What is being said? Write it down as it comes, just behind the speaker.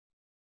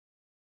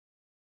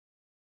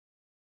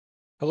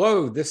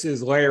Hello, this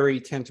is Larry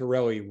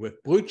Tentarelli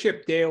with Blue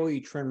Chip Daily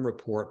Trend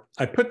Report.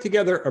 I put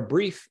together a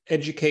brief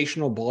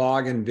educational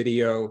blog and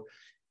video,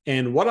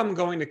 and what I'm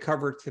going to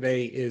cover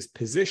today is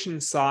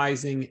position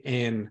sizing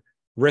and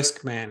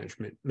risk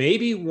management.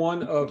 Maybe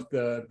one of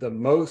the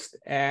most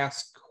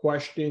asked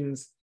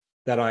questions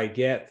that I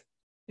get,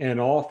 and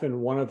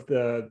often one of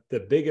the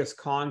biggest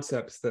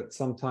concepts that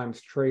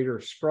sometimes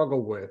traders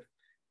struggle with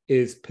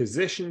is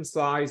position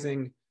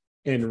sizing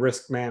and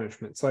risk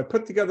management. So I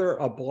put together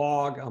a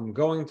blog. I'm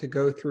going to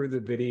go through the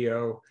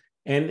video,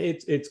 and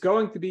it's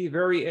going to be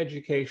very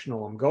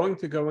educational. I'm going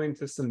to go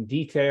into some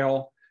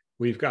detail.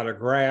 We've got a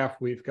graph,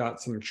 we've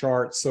got some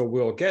charts. So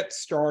we'll get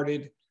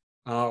started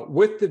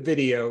with the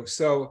video.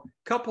 So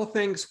a couple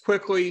things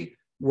quickly,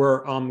 where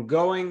I'm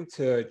going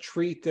to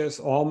treat this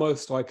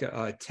almost like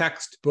a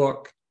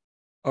textbook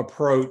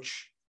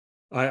approach.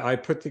 I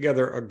put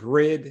together a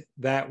grid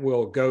that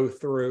we'll go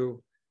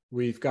through.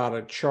 We've got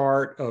a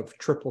chart of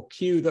triple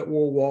Q that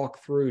we'll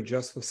walk through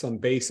just with some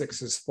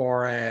basics as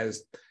far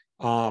as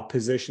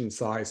position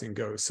sizing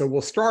goes. So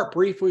we'll start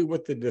briefly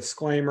with the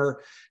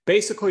disclaimer.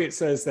 Basically, it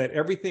says that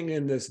everything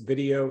in this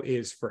video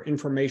is for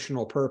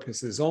informational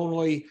purposes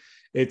only.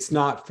 It's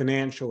not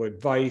financial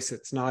advice.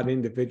 It's not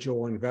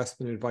individual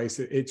investment advice.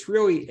 It's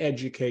really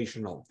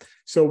educational.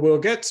 So we'll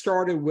get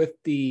started with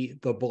the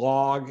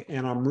blog,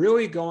 and I'm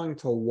really going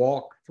to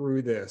walk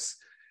through this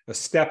a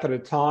step at a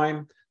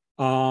time.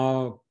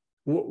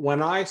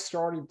 When I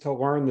started to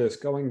learn this,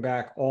 going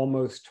back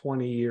almost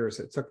 20 years,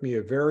 it took me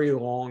a very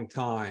long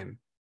time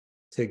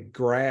to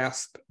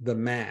grasp the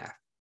math.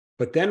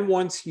 But then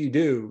once you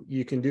do,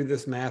 you can do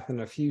this math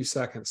in a few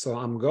seconds. So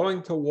I'm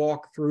going to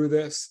walk through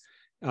this.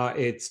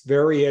 It's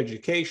very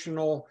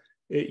educational.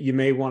 You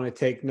may want to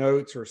take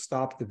notes or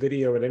stop the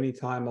video at any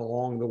time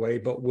along the way,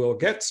 but we'll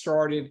get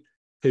started.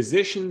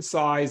 Position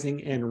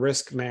sizing and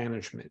risk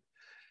management.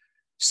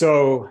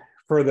 So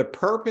for the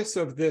purpose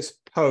of this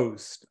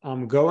post,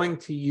 I'm going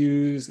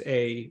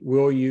to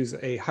we'll use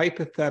a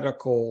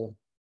hypothetical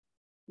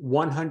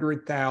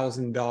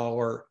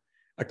 $100,000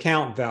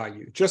 account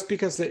value, just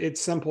because it's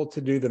simple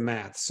to do the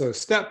math. So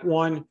step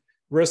one,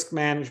 risk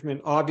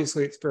management.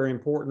 Obviously, it's very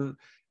important.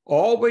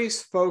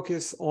 Always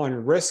focus on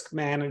risk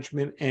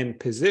management and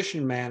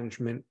position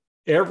management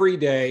every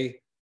day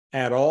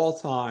at all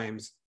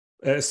times,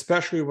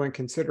 especially when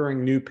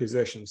considering new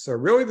positions. So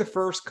really the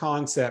first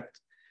concept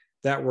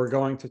that we're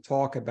going to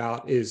talk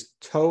about is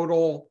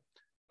total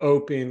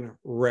open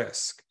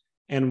risk.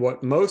 And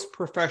what most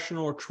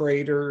professional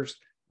traders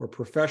or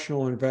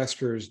professional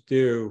investors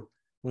do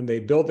when they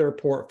build their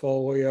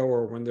portfolio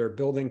or when they're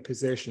building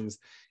positions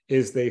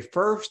is they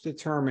first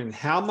determine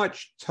how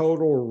much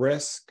total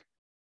risk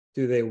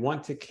do they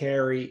want to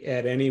carry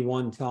at any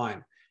one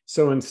time.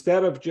 So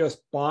instead of just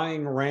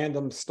buying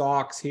random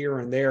stocks here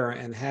and there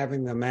and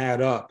having them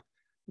add up,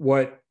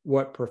 what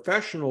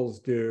professionals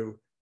do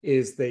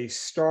is they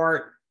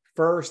start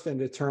first and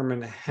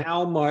determine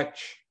how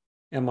much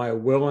am I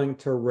willing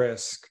to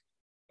risk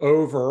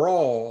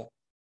overall,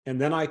 and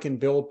then I can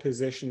build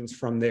positions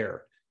from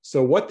there.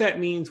 So what that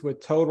means with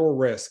total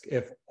risk,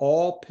 if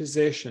all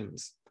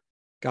positions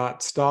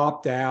got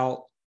stopped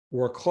out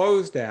or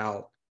closed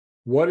out,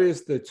 what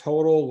is the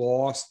total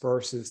loss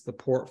versus the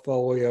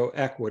portfolio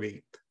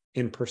equity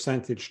in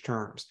percentage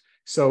terms?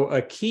 So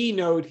a key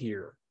note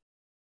here,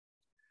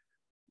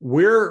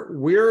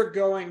 we're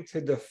going to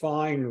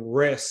define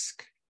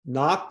risk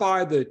not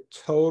by the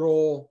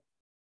total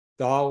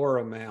dollar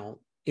amount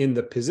in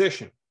the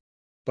position,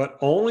 but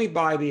only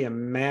by the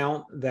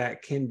amount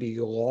that can be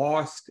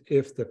lost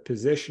if the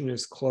position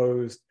is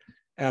closed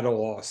at a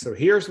loss. So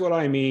here's what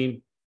I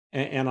mean,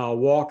 and I'll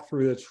walk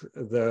through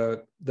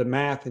the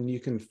math and you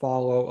can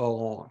follow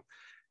along.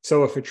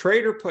 So if a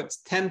trader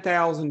puts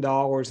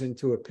 $10,000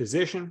 into a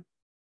position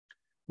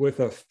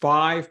with a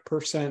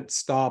 5%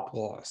 stop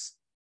loss,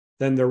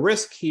 then the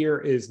risk here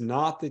is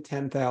not the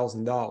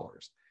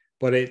 $10,000,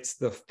 but it's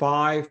the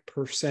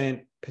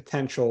 5%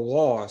 potential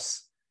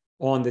loss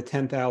on the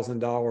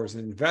 $10,000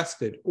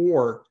 invested,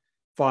 or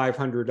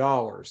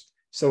 $500.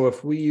 So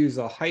if we use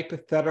a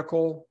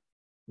hypothetical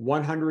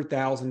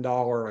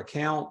 $100,000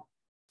 account,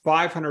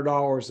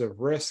 $500 of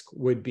risk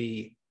would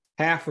be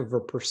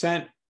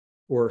 0.5%,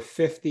 or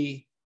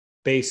 50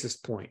 basis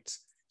points.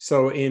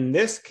 So in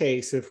this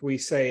case, if we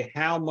say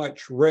how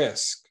much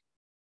risk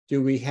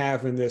do we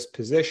have in this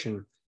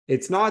position,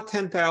 it's not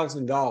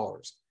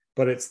 $10,000,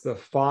 but it's the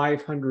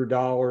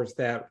 $500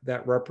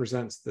 that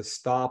represents the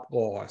stop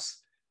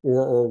loss,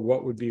 or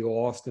what would be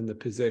lost in the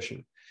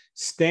position.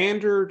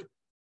 Standard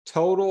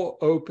total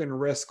open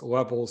risk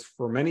levels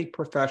for many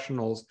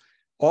professionals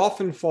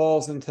often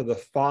falls into the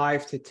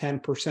 5 to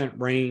 10%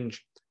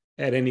 range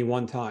at any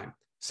one time.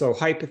 So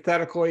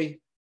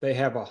hypothetically, they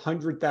have a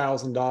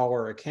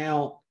 $100,000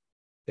 account.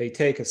 They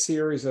take a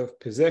series of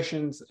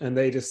positions and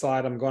they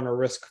decide, I'm going to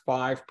risk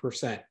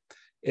 5%.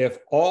 If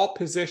all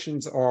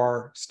positions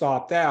are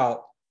stopped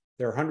out,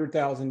 their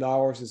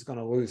 $100,000 is going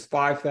to lose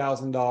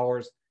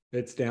 $5,000.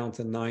 It's down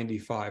to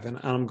 95. And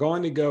I'm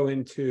going to go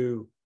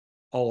into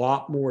a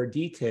lot more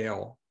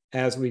detail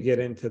as we get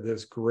into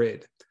this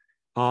grid.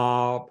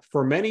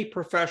 For many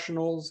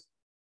professionals,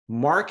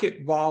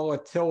 market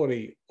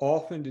volatility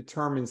often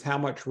determines how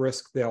much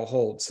risk they'll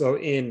hold. So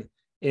in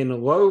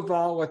low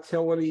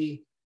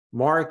volatility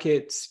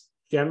markets,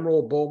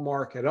 general bull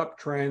market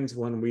uptrends,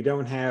 when we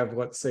don't have,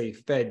 let's say,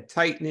 Fed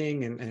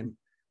tightening and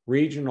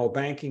regional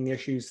banking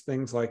issues,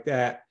 things like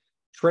that,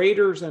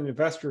 traders and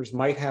investors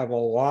might have a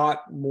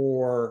lot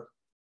more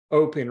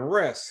open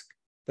risk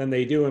than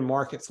they do in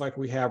markets like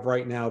we have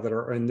right now that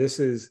are, and this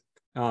is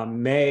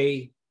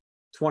May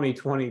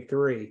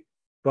 2023.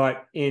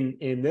 But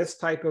in this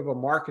type of a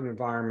market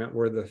environment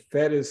where the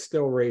Fed is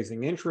still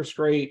raising interest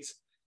rates,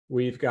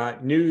 we've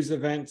got news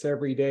events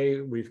every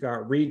day, we've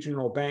got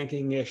regional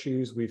banking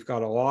issues, we've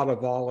got a lot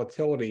of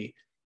volatility.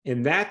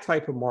 In that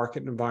type of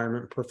market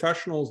environment,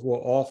 professionals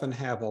will often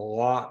have a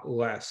lot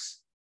less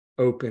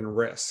open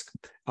risk.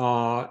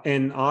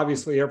 And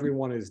obviously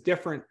everyone is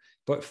different,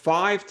 but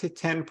 5 to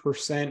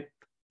 10%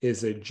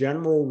 is a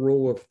general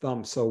rule of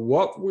thumb. So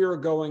what we're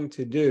going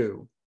to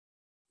do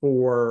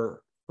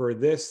for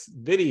this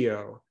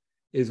video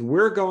is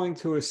we're going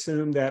to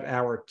assume that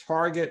our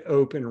target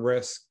open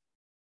risk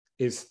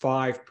is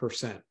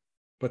 5%.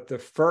 But the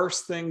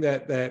first thing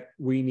that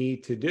we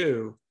need to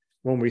do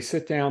when we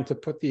sit down to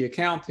put the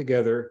account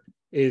together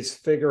is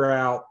figure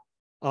out,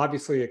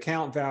 obviously,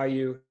 account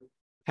value.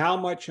 How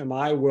much am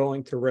I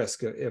willing to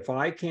risk? If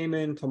I came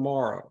in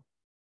tomorrow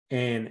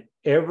and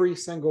every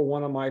single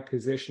one of my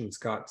positions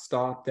got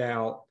stopped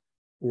out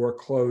or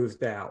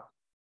closed out,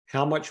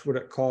 how much would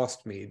it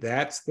cost me?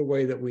 That's the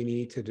way that we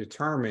need to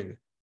determine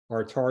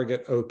our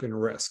target open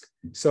risk.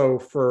 So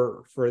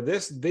for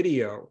this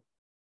video,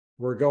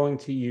 we're going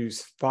to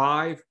use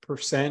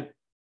 5%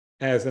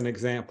 as an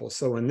example.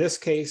 So in this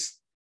case,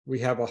 we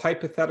have a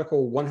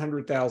hypothetical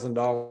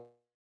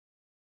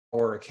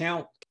 $100,000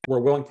 account. We're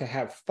willing to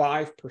have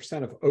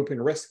 5% of open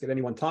risk at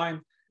any one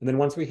time. And then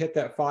once we hit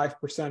that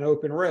 5%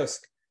 open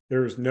risk,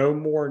 there's no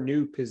more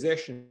new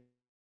positions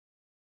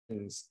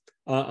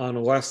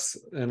unless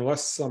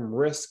some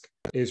risk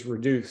is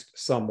reduced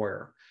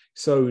somewhere.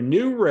 So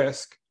new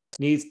risk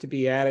needs to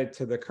be added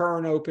to the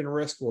current open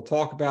risk. We'll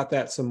talk about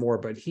that some more,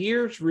 but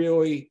here's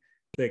really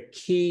the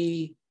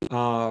key,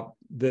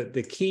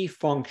 the key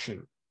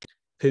function: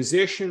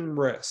 position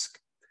risk.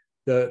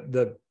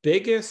 The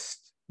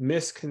biggest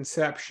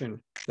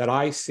misconception that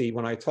I see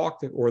when I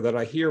talk to, or that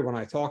I hear when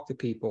I talk to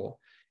people,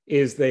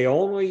 is they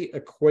only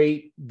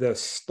equate the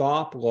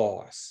stop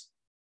loss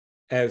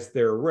as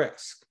their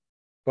risk.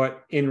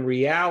 But in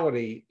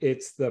reality,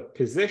 it's the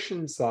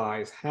position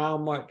size, how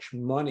much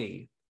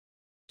money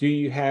do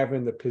you have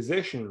in the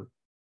position,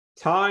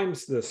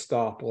 times the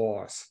stop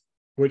loss,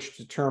 which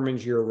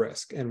determines your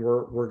risk. And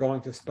we're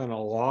going to spend a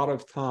lot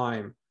of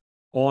time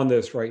on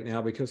this right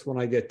now, because when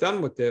I get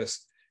done with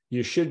this,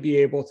 you should be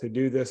able to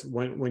do this.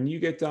 When you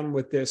get done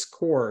with this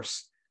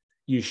course,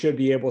 you should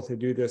be able to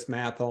do this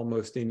math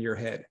almost in your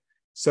head.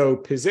 So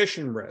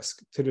position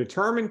risk. To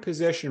determine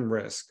position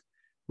risk,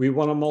 we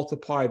want to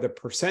multiply the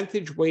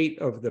percentage weight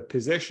of the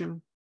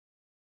position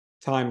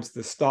times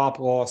the stop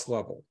loss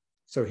level.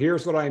 So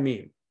here's what I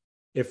mean.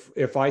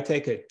 If I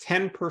take a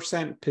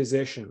 10%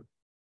 position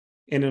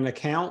in an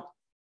account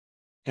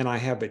and I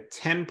have a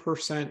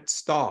 10%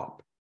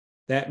 stop,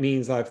 that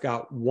means I've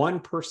got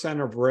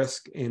 1% of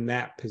risk in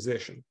that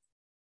position.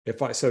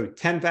 So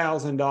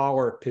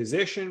 $10,000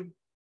 position,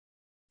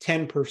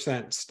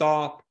 10%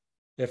 stop.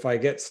 If I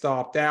get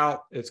stopped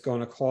out, it's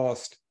going to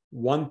cost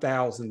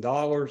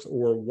 $1,000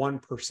 or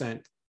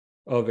 1%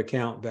 of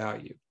account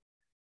value.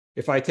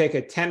 If I take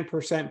a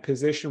 10%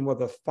 position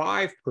with a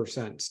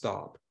 5%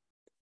 stop,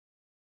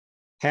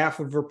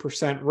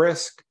 0.5%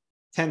 risk,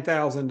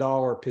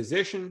 $10,000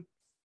 position,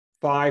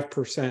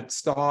 5%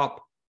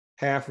 stop,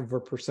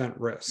 0.5%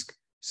 risk.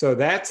 So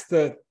that's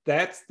the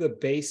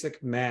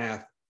basic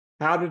math.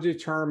 How to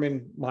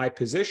determine my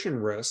position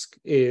risk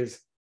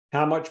is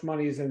how much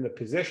money is in the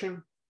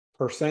position,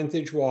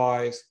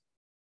 percentage-wise.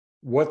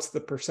 What's the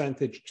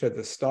percentage to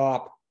the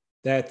stop?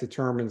 That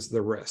determines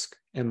the risk.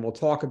 And we'll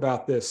talk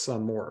about this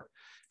some more.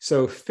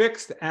 So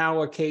fixed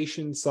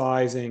allocation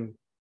sizing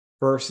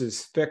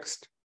versus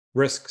fixed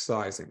risk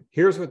sizing.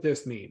 Here's what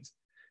this means.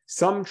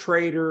 Some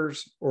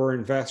traders or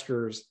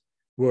investors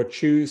will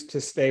choose to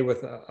stay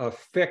with a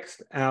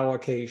fixed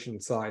allocation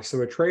size.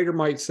 So a trader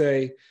might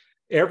say,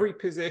 every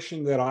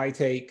position that I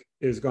take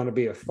is going to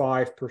be a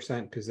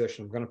 5%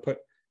 position. I'm going to put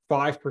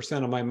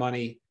 5% of my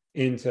money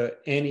into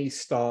any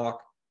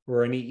stock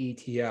or any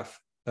ETF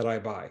that I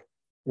buy.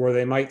 Or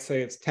they might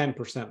say it's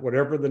 10%,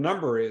 whatever the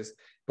number is,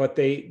 but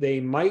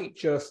they might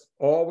just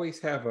always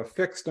have a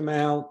fixed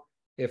amount.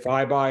 If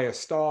I buy a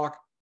stock,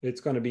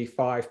 it's going to be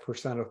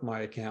 5% of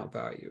my account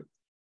value.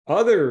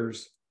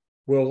 Others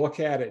will look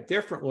at it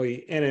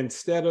differently, and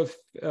instead of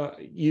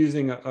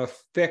using a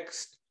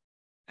fixed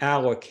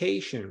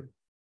allocation,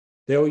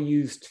 they'll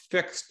use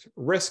fixed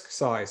risk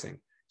sizing.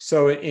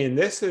 So in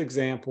this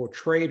example,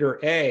 trader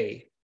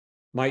A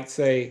might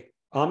say,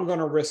 I'm going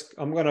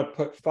to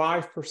put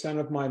 5%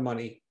 of my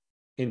money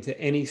into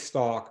any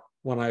stock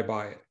when I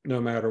buy it,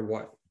 no matter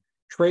what.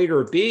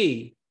 Trader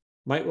B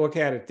might look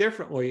at it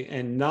differently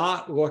and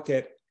not look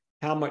at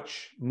how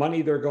much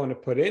money they're going to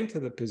put into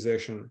the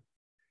position,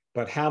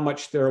 but how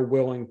much they're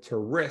willing to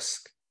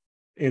risk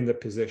in the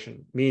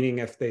position, meaning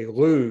if they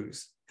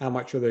lose, how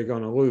much are they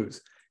going to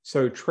lose?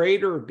 So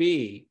Trader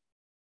B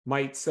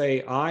might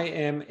say, I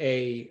am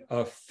a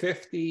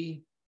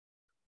 50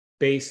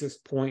 basis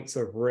points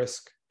of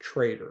risk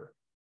trader.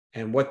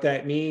 And what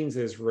that means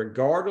is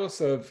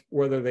regardless of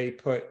whether they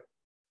put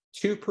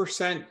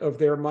 2% of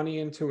their money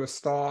into a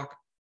stock,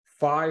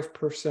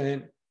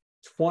 5%,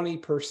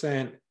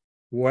 20%,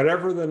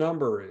 whatever the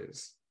number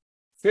is,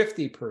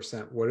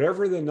 50%,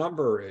 whatever the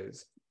number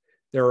is,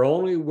 they're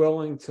only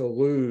willing to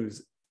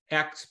lose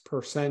X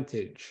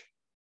percentage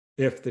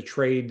if the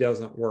trade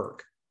doesn't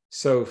work.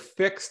 So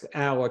fixed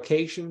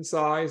allocation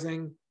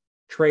sizing,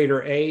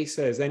 Trader A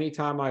says,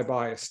 anytime I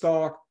buy a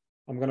stock,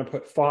 I'm going to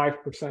put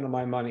 5% of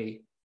my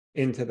money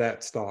into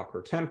that stock,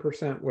 or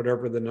 10%,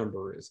 whatever the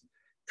number is.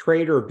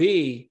 Trader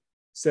B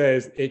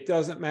says, it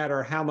doesn't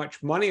matter how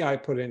much money I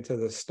put into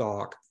the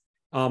stock,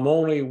 I'm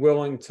only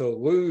willing to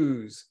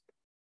lose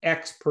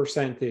X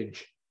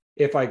percentage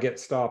if I get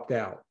stopped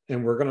out.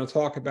 And we're going to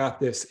talk about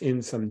this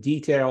in some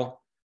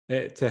detail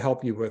to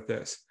help you with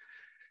this.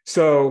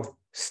 So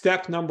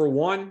step number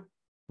one,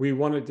 we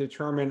want to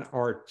determine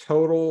our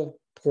total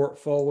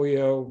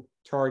portfolio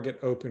target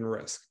open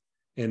risk.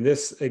 In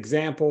this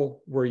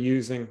example, we're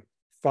using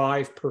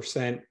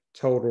 5%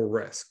 total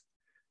risk.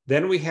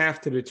 Then we have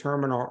to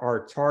determine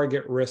our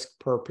target risk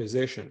per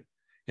position.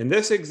 In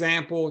this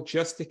example,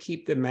 just to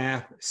keep the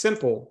math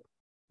simple,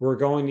 we're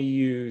going to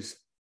use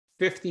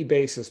 50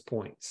 basis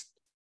points.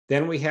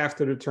 Then we have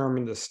to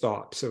determine the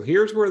stop. So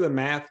here's where the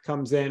math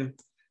comes in.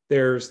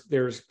 There's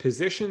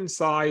position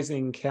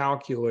sizing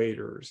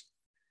calculators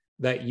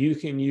that you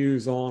can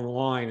use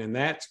online, and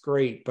that's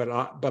great. But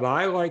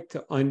I like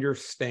to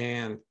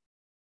understand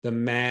the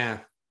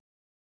math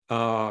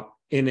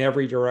in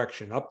every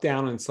direction, up,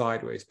 down, and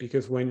sideways,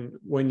 because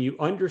when you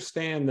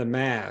understand the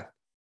math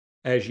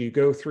as you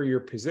go through your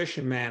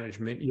position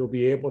management, you'll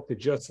be able to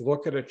just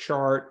look at a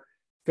chart,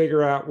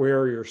 figure out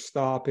where your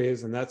stop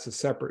is, and that's a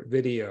separate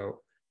video.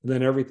 And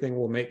then everything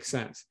will make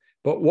sense.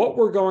 But what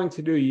we're going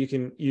to do, you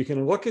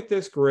can look at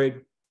this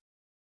grid.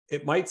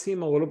 It might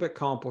seem a little bit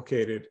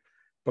complicated,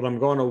 but I'm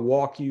going to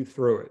walk you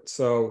through it.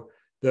 So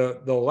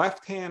the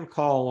left-hand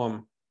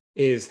column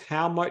is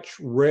how much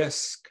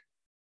risk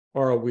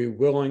are we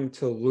willing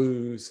to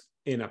lose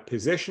in a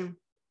position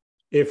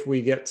if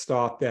we get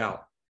stopped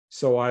out.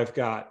 So I've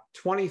got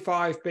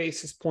 25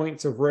 basis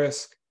points of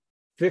risk,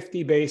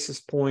 50 basis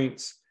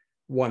points,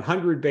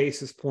 100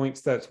 basis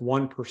points, that's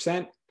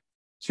 1%,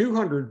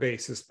 200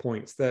 basis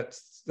points,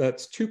 that's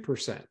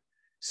 2%.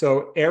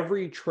 So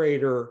every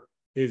trader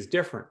is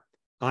different.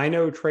 I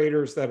know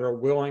traders that are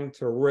willing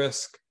to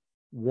risk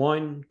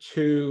 1,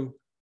 2,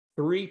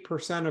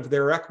 3% of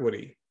their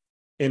equity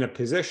in a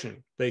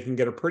position. They can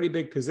get a pretty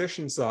big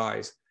position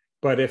size,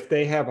 but if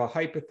they have a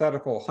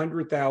hypothetical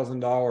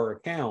 $100,000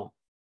 account,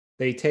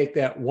 they take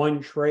that one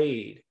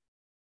trade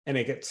and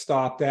it gets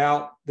stopped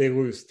out, they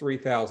lose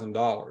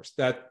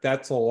 $3,000.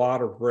 That's a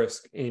lot of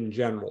risk in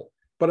general.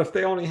 But if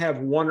they only have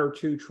 1 or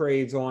 2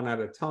 trades on at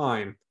a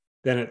time,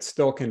 then it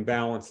still can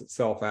balance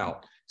itself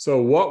out.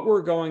 So what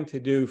we're going to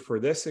do for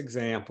this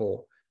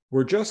example,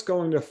 we're just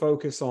going to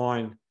focus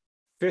on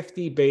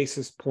 50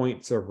 basis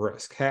points of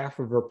risk,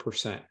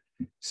 0.5%.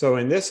 So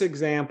in this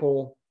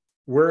example,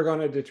 we're going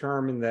to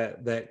determine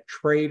that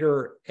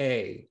Trader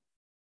A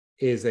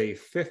is a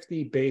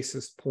 50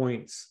 basis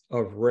points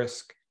of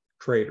risk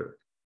trader.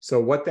 So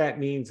what that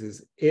means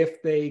is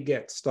if they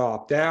get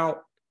stopped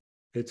out,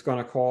 it's going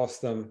to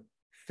cost them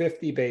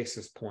 50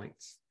 basis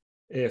points.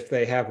 If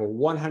they have a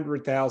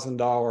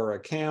 $100,000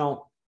 account,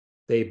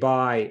 they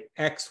buy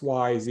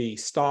XYZ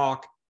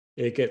stock,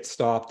 it gets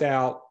stopped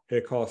out,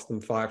 it costs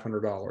them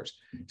 $500.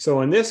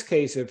 So in this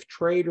case, if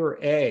Trader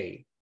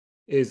A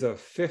is a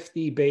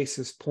 50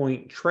 basis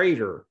point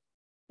trader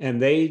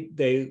and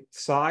they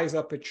size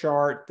up a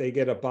chart, they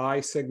get a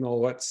buy signal,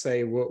 let's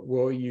say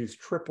we'll use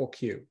triple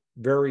Q,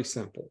 very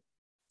simple.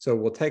 So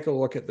we'll take a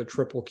look at the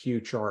triple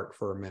Q chart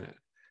for a minute.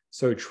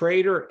 So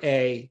Trader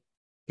A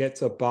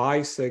gets a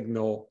buy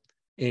signal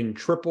in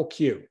triple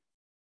Q.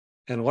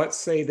 And let's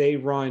say they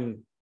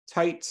run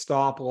tight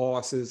stop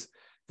losses.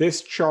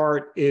 This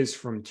chart is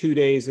from 2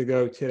 days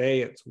ago.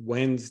 Today it's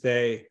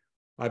Wednesday.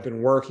 We've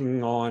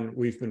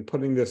been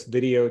putting this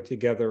video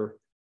together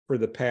for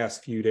the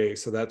past few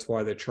days. So that's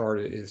why the chart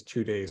is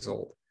 2 days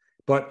old.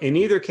 But in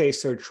either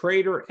case, so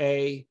Trader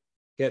A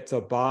gets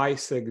a buy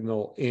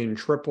signal in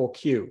triple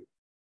Q.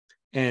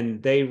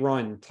 And they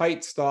run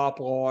tight stop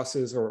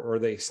losses or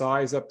they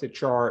size up the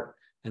chart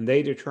and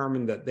they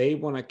determine that they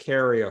want to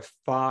carry a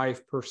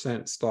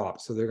 5% stop.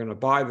 So they're going to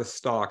buy the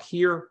stock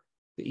here,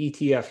 the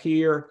ETF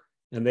here,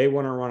 and they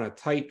want to run a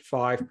tight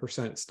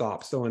 5%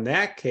 stop. So in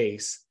that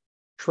case,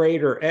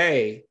 Trader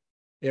A,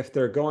 if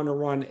they're going to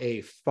run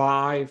a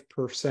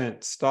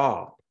 5%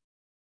 stop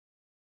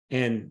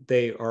and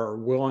they are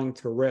willing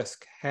to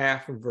risk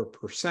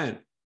 0.5%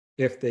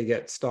 if they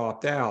get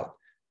stopped out,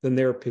 then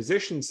their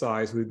position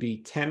size would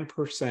be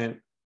 10%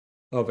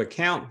 of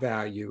account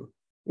value,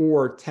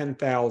 or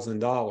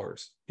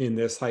 $10,000 in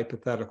this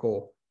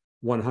hypothetical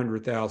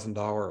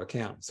 $100,000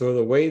 account. So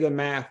the way the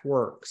math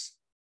works,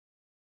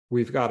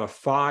 we've got a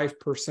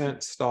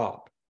 5%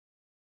 stop.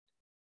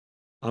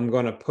 I'm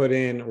going to put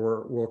in,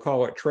 or we'll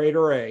call it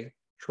Trader A.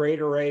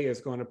 Trader A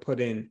is going to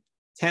put in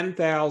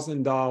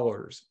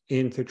 $10,000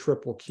 into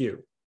triple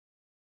Q.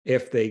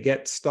 If they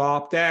get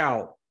stopped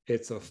out,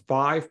 it's a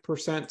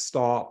 5%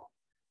 stop.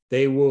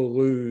 They will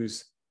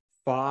lose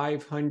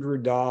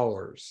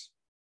 $500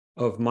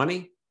 of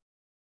money,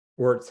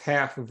 or it's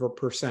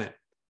 0.5%.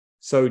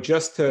 So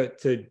just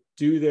to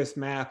do this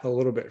math a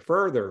little bit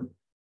further,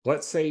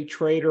 let's say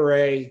Trader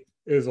A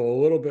is a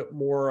little bit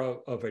more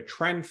of a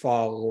trend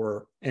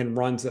follower and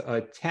runs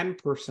a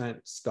 10%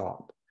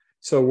 stop.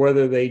 So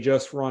whether they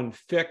just run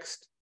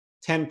fixed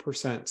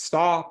 10%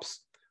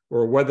 stops,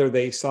 or whether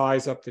they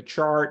size up the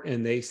chart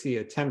and they see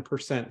a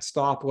 10%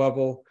 stop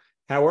level,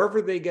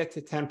 however they get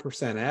to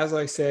 10%, as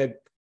I said,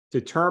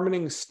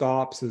 determining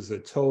stops is a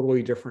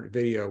totally different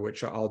video,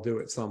 which I'll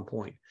do at some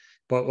point.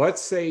 But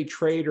let's say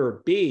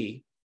Trader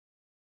B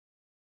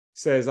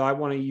says, I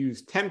want to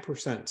use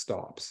 10%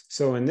 stops.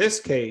 So in this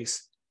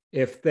case,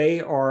 if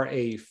they are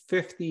a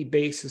 50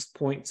 basis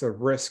points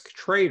of risk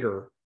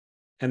trader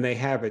and they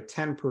have a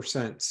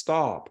 10%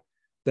 stop,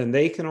 then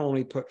they can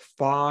only put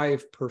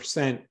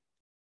 5%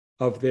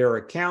 of their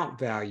account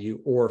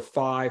value, or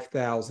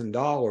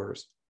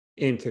 $5,000,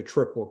 into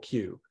triple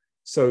Q.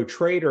 So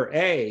Trader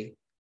A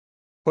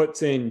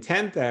puts in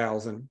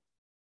 10,000,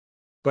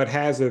 but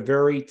has a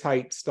very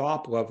tight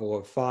stop level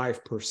of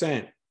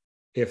 5%.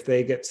 If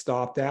they get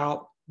stopped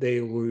out, they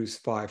lose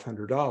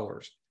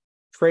 $500.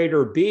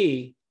 Trader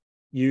B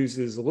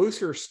uses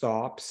looser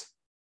stops,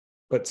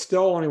 but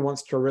still only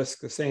wants to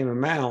risk the same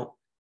amount.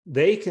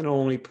 They can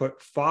only put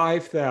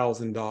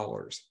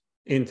 $5,000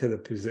 into the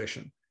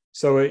position.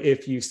 So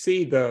if you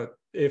see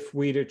if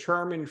we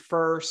determine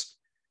first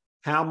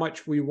how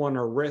much we want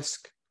to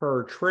risk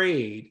per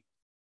trade,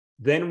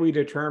 then we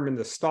determine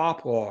the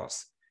stop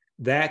loss.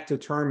 That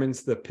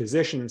determines the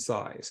position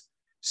size.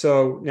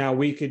 So now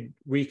we could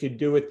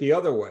do it the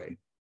other way.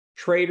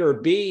 Trader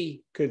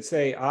B could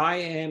say, I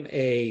am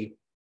a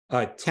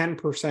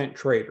 10%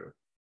 trader.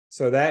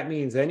 So that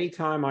means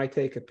anytime I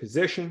take a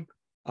position,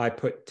 I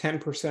put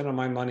 10% of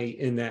my money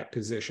in that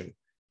position.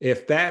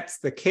 If that's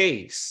the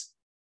case,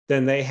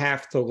 then they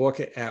have to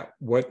look at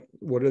what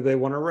do they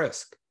want to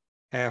risk?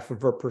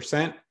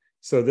 0.5%.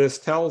 So this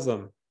tells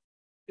them,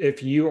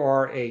 if you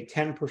are a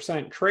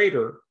 10%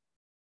 trader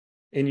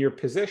in your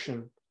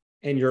position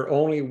and you're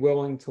only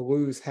willing to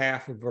lose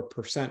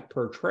 0.5%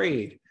 per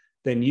trade,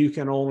 then you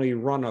can only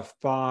run a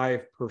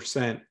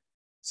 5%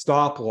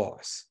 stop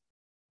loss.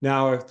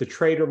 Now, if the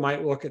trader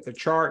might look at the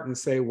chart and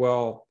say,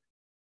 well,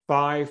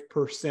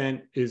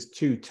 5% is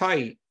too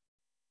tight,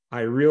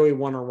 I really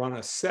want to run a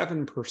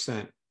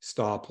 7%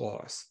 stop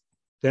loss.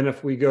 Then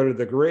if we go to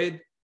the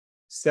grid,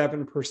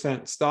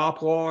 7%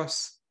 stop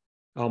loss,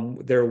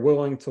 they're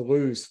willing to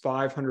lose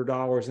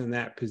 $500 in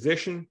that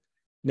position.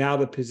 Now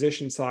the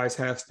position size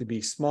has to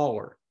be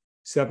smaller,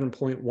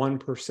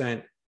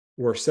 7.1%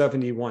 or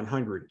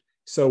 7,100.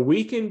 So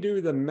we can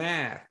do the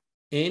math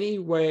any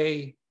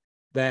way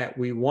that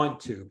we want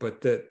to,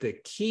 but the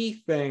key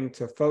thing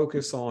to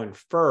focus on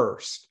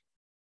first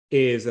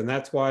is, and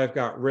that's why I've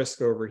got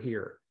risk over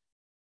here,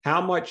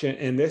 how much,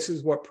 and this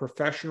is what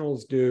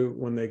professionals do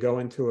when they go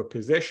into a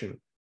position,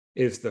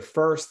 is the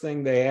first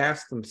thing they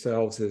ask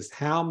themselves is,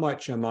 how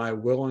much am I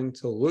willing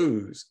to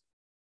lose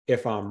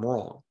if I'm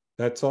wrong?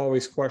 That's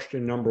always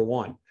question number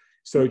one.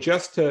 So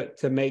just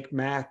to make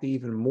math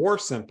even more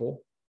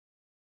simple,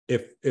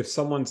 if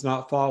someone's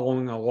not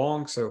following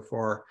along so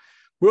far,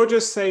 we'll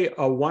just say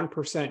a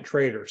 1%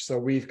 trader. So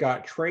we've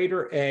got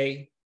Trader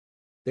A,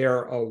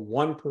 they're a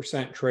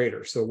 1%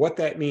 trader. So what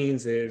that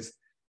means is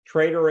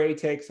Trader A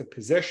takes a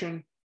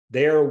position,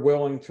 they're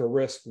willing to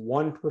risk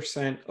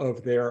 1%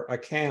 of their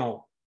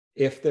account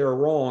if they're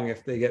wrong,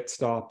 if they get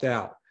stopped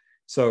out.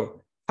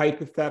 So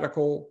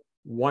hypothetical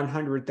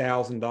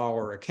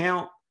 $100,000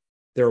 account,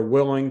 they're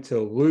willing to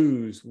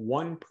lose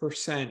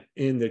 1%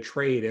 in the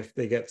trade if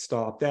they get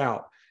stopped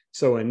out.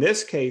 So in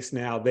this case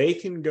now, they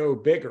can go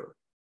bigger.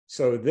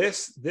 So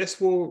this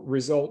will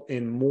result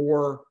in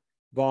more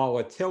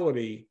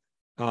volatility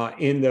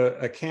in the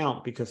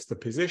account because the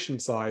position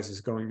size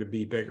is going to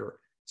be bigger.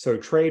 So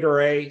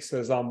Trader A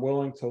says, I'm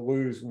willing to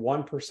lose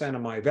 1%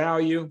 of my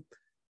value.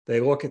 They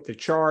look at the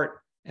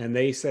chart and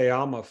they say,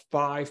 I'm a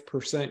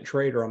 5%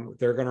 trader.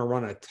 They're going to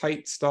run a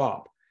tight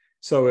stop.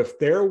 So if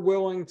they're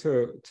willing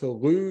to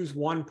lose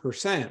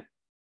 1%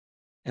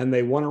 and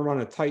they want to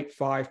run a tight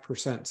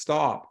 5%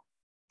 stop,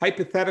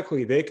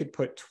 hypothetically, they could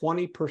put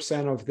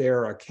 20% of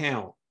their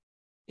account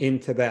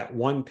into that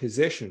one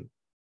position,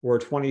 or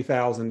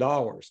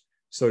 $20,000.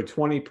 So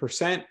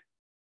 20%,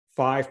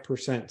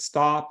 5%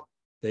 stop,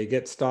 they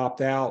get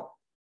stopped out,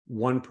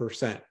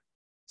 1%.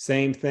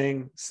 Same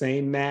thing,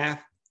 same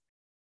math.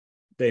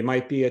 They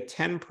might be a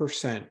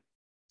 10%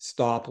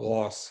 stop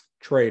loss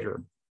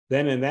trader.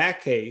 Then in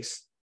that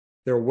case,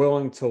 they're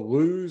willing to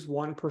lose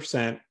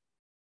 1%.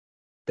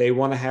 They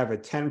want to have a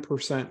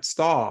 10%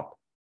 stop.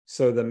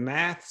 So the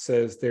math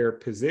says their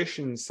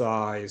position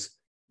size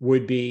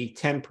would be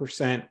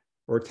 10%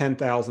 or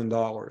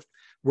 $10,000.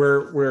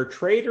 Where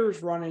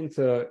traders run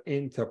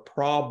into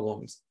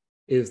problems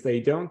is they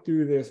don't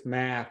do this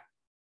math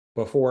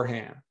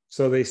beforehand.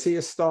 So they see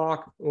a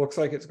stock, looks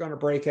like it's going to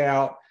break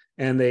out,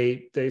 and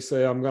they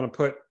say, I'm going to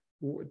put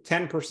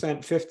 10%,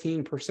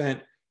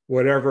 15%,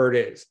 whatever it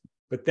is.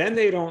 But then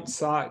they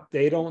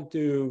don't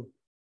do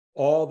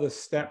all the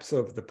steps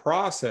of the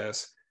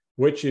process,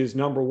 which is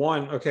number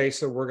one, okay,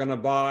 so we're going to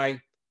buy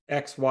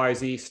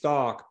XYZ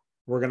stock.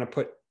 We're going to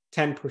put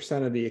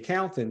 10% of the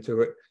account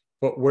into it,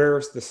 but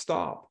where's the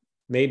stop?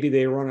 Maybe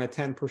they run a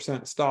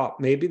 10% stop.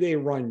 Maybe they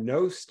run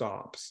no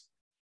stops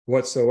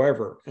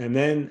whatsoever. And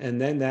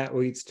then that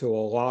leads to a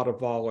lot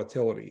of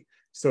volatility.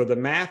 So the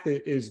math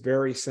is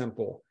very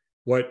simple.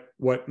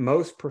 What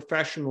most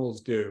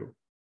professionals do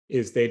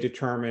is they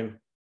determine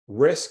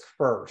risk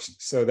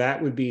first. So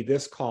that would be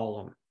this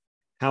column.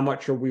 How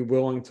much are we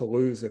willing to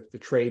lose if the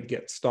trade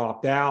gets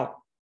stopped out?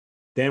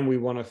 Then we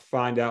want to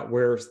find out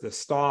where's the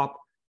stop,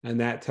 and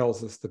that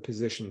tells us the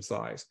position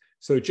size.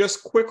 So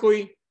just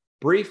quickly,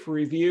 brief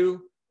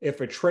review.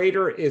 If a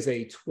trader is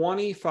a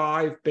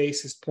 25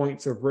 basis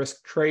points of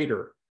risk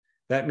trader,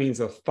 that means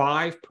a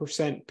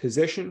 5%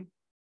 position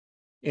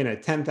in a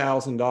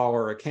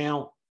 $10,000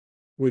 account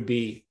would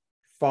be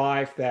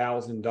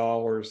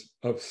 $5,000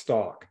 of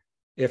stock.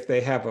 If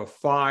they have a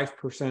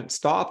 5%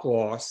 stop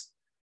loss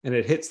and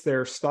it hits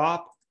their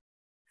stop,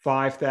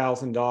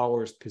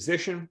 $5,000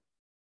 position,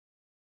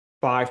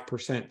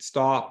 5%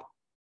 stop,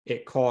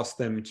 it costs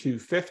them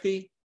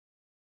 $250.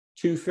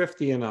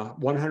 $250 in a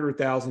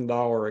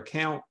 $100,000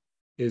 account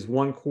is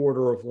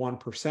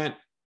 1/4%,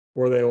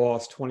 or they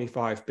lost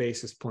 25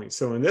 basis points.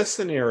 So in this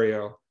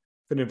scenario,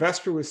 if an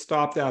investor was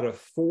stopped out of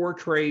 4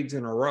 trades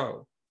in a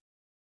row,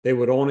 they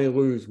would only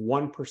lose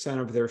 1%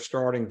 of their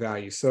starting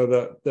value. So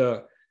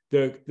the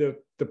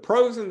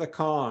pros and the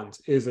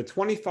cons is a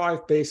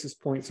 25 basis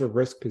points of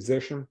risk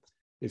position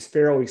is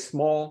fairly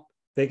small.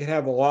 They could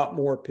have a lot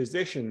more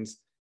positions,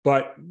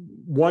 but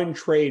one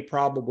trade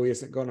probably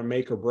isn't going to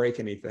make or break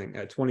anything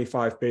at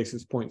 25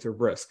 basis points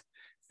of risk.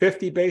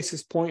 50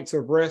 basis points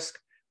of risk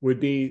would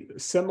be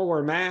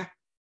similar math.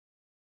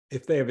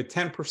 If they have a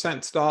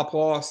 10% stop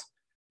loss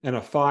and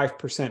a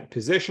 5%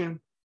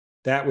 position,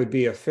 that would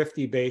be a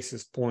 50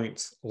 basis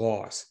points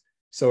loss.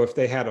 So if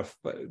they had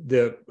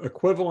the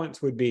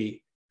equivalence would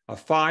be a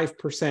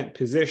 5%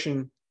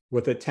 position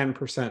with a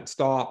 10%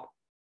 stop,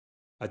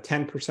 a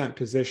 10%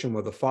 position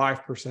with a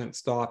 5%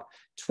 stop,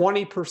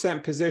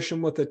 20%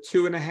 position with a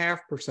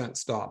 2.5%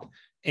 stop.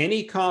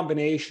 Any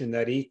combination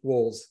that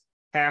equals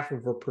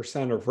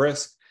 0.5% of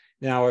risk.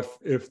 Now,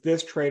 if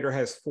this trader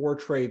has 4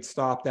 trades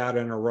stopped out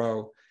in a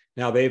row,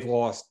 now they've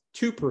lost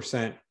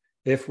 2%.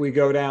 If we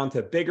go down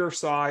to bigger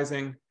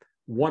sizing,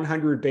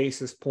 100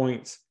 basis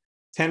points,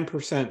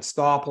 10%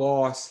 stop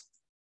loss,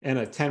 and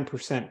a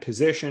 10%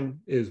 position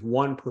is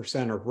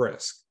 1% of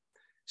risk.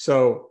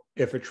 So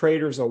if a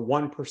trader's a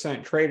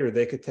 1% trader,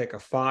 they could take a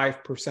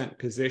 5%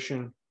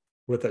 position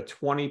with a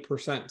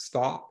 20%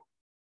 stop.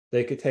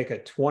 They could take a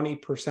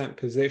 20%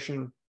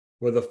 position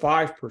with a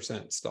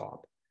 5%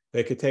 stop.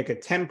 They could take a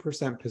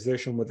 10%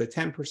 position with a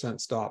 10%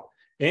 stop.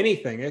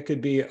 Anything. It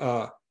could be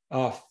a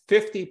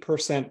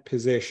 50%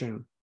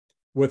 position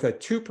with a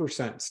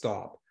 2%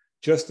 stop.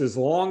 Just as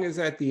long as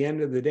at the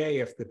end of the day,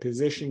 if the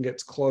position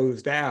gets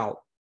closed out,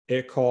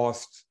 it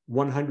costs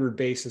 100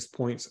 basis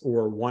points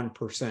or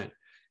 1%.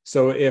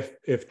 So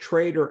if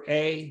trader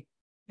A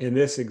in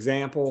this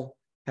example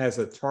has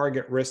a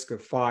target risk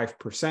of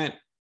 5%,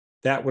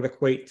 that would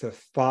equate to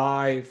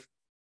 5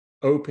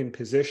 open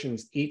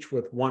positions, each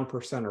with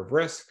 1% of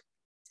risk,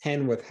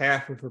 10 with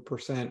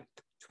 0.5%,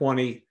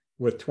 20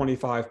 with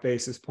 25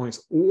 basis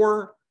points,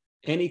 or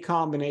any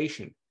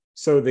combination.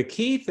 So the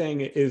key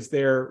thing is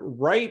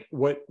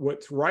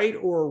what's right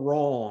or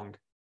wrong,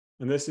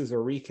 and this is a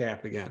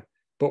recap again,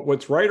 but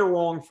what's right or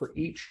wrong for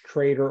each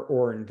trader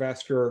or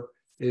investor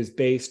is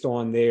based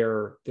on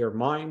their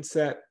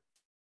mindset,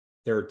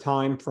 their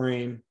time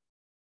frame,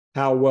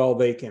 how well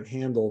they can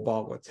handle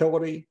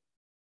volatility,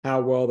 how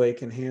well they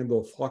can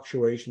handle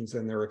fluctuations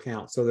in their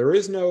account. So there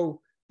is no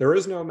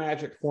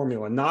magic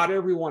formula. Not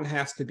everyone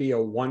has to be a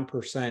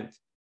 1%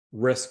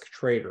 risk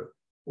trader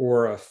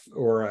or a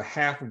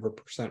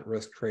 0.5%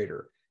 risk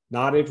trader.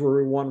 Not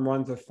everyone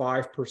runs a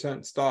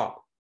 5%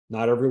 stop.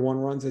 Not everyone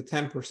runs a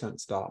 10%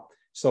 stop.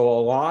 So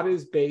a lot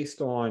is based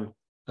on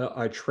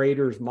a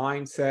trader's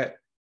mindset,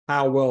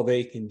 how well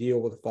they can deal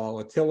with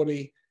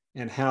volatility,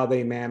 and how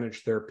they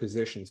manage their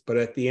positions. But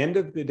at the end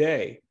of the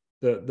day,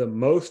 the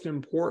most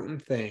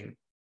important thing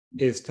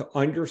is to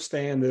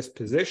understand this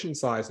position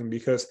sizing,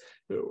 because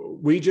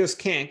we just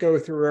can't go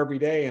through every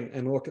day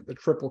and look at the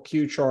triple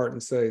Q chart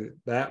and say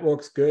that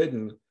looks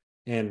good,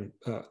 and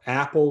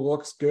Apple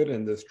looks good,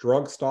 and this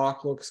drug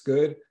stock looks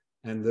good,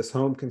 and this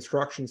home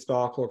construction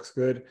stock looks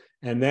good,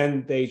 and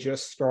then they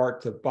just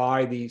start to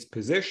buy these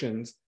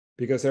positions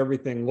because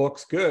everything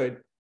looks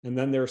good, and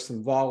then there's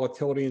some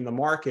volatility in the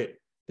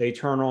market. They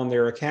turn on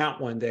their account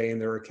one day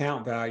and their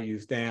account value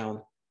is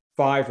down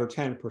 5 or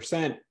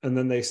 10%, and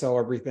then they sell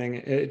everything.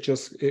 It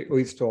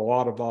leads to a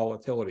lot of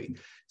volatility.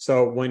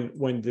 So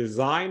when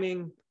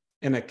designing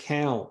an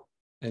account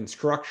and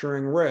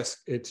structuring risk,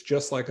 it's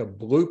just like a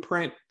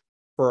blueprint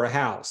for a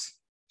house.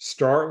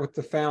 Start with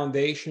the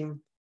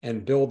foundation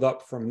and build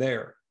up from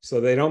there.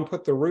 So they don't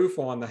put the roof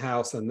on the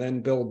house and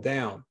then build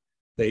down.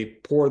 They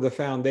pour the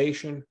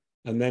foundation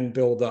and then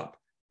build up.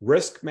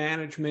 Risk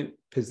management,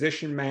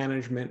 position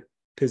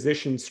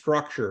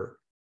structure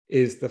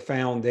is the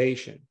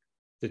foundation.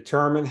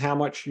 Determine how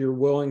much you're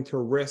willing to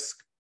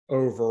risk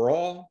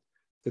overall.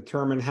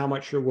 Determine how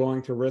much you're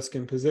willing to risk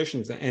in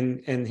positions.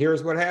 And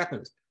here's what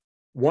happens.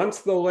 Once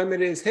the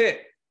limit is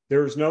hit,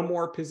 there's no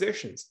more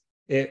positions.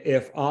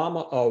 If I'm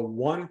a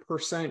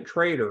 1%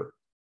 trader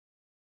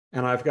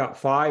and I've got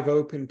 5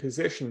 open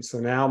positions, so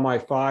now my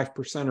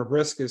 5% of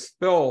risk is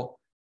filled,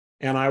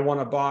 and I want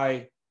to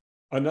buy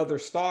another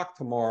stock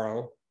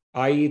tomorrow,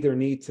 I either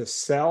need to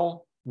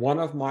sell one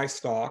of my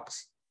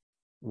stocks,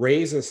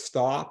 raise a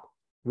stop,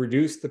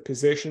 reduce the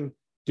position,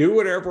 do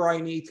whatever I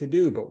need to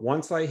do. But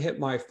once I hit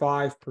my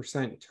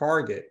 5%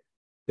 target,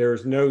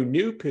 there's no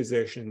new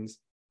positions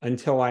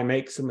until I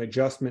make some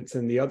adjustments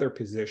in the other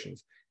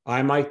positions.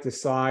 I might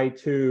decide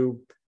to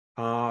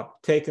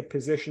take a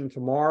position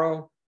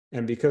tomorrow,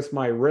 and because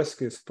my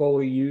risk is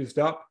fully used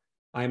up,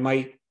 I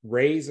might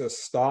raise a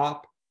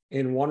stop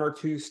in 1 or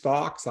 2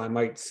 stocks. I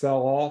might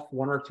sell off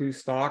 1 or 2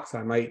 stocks.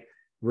 I might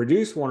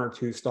reduce 1 or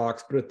 2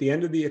 stocks. But at the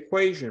end of the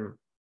equation,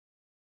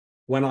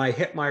 when I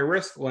hit my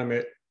risk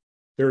limit,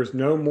 there's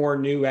no more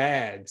new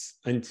ads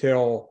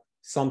until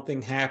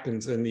something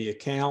happens in the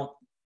account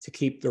to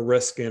keep the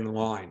risk in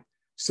line.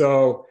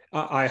 So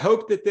I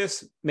hope that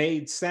this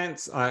made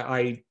sense.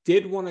 I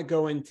did want to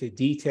go into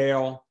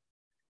detail,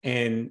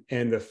 and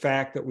the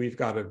fact that we've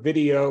got a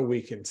video,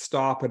 we can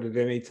stop it at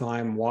any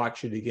time,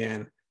 watch it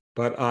again.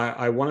 But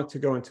I wanted to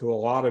go into a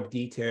lot of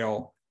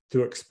detail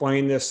to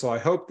explain this. So I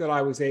hope that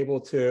I was able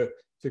to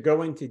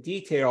go into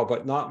detail,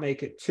 but not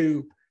make it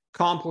too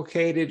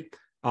complicated.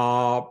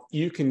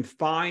 You can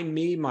find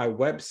me. My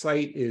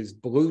website is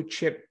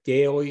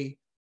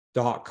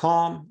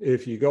bluechipdaily.com.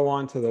 If you go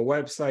onto the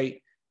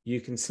website, you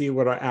can see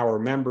what our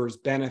members'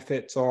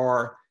 benefits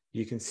are.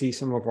 You can see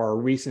some of our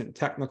recent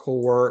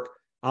technical work.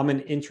 I'm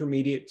an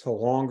intermediate to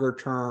longer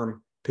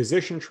term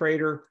position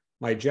trader.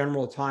 My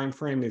general time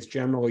frame is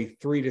generally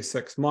 3 to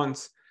 6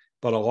 months,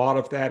 but a lot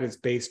of that is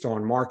based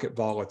on market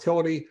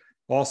volatility.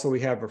 Also,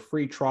 we have a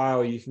free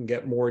trial. You can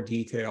get more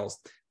details.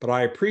 But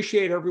I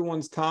appreciate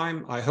everyone's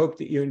time. I hope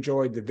that you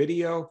enjoyed the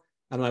video,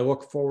 and I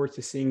look forward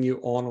to seeing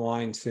you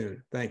online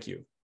soon. Thank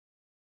you.